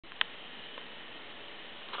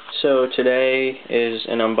So today is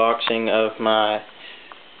an unboxing of my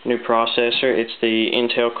new processor. It's the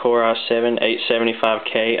Intel Core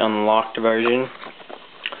i7-875K unlocked version.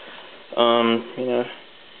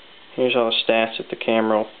 Here's all the stats if the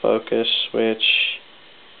camera will focus, which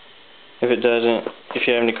if it doesn't, if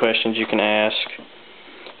you have any questions you can ask.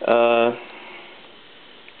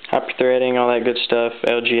 Hyperthreading, all that good stuff.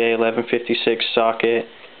 LGA 1156 socket.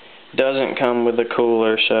 Doesn't come with a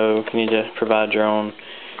cooler, so you need to provide your own.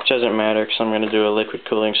 Which doesn't matter because I'm going to do a liquid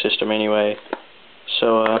cooling system anyway.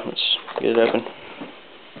 So let's get it open.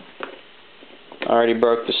 I already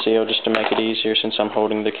broke the seal just to make it easier since I'm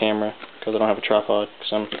holding the camera because I don't have a tripod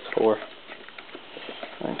because I'm poor.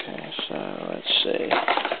 Okay, so let's see.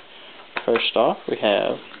 First off, we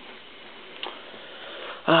have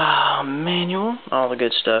manual, all the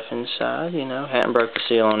good stuff inside. Haven't broke the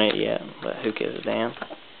seal on it yet, but who gives a damn.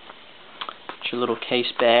 Your little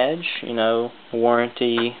case badge,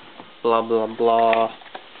 warranty, blah blah blah.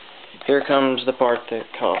 Here comes the part that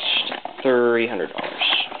cost $300.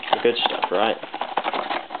 The good stuff, right?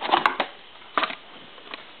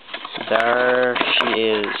 There she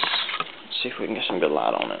is. Let's see if we can get some good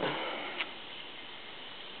light on it.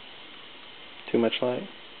 Too much light?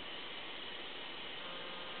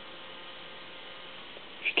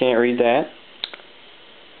 If you can't read that,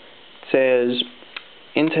 it says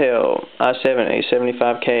Intel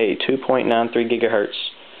i7-875K 2.93 gigahertz.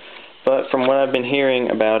 But from what I've been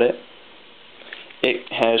hearing about it,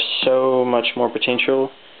 it has so much more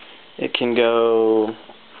potential. It can go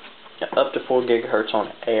up to 4 gigahertz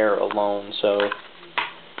on air alone. So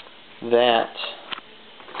that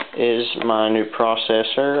is my new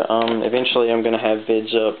processor. Eventually I'm going to have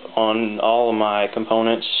vids up on all of my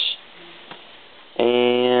components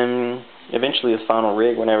and eventually the final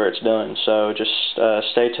rig whenever it's done. So just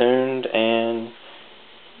stay tuned and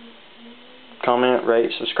comment,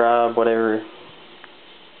 rate, subscribe, whatever.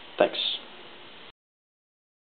 Thanks.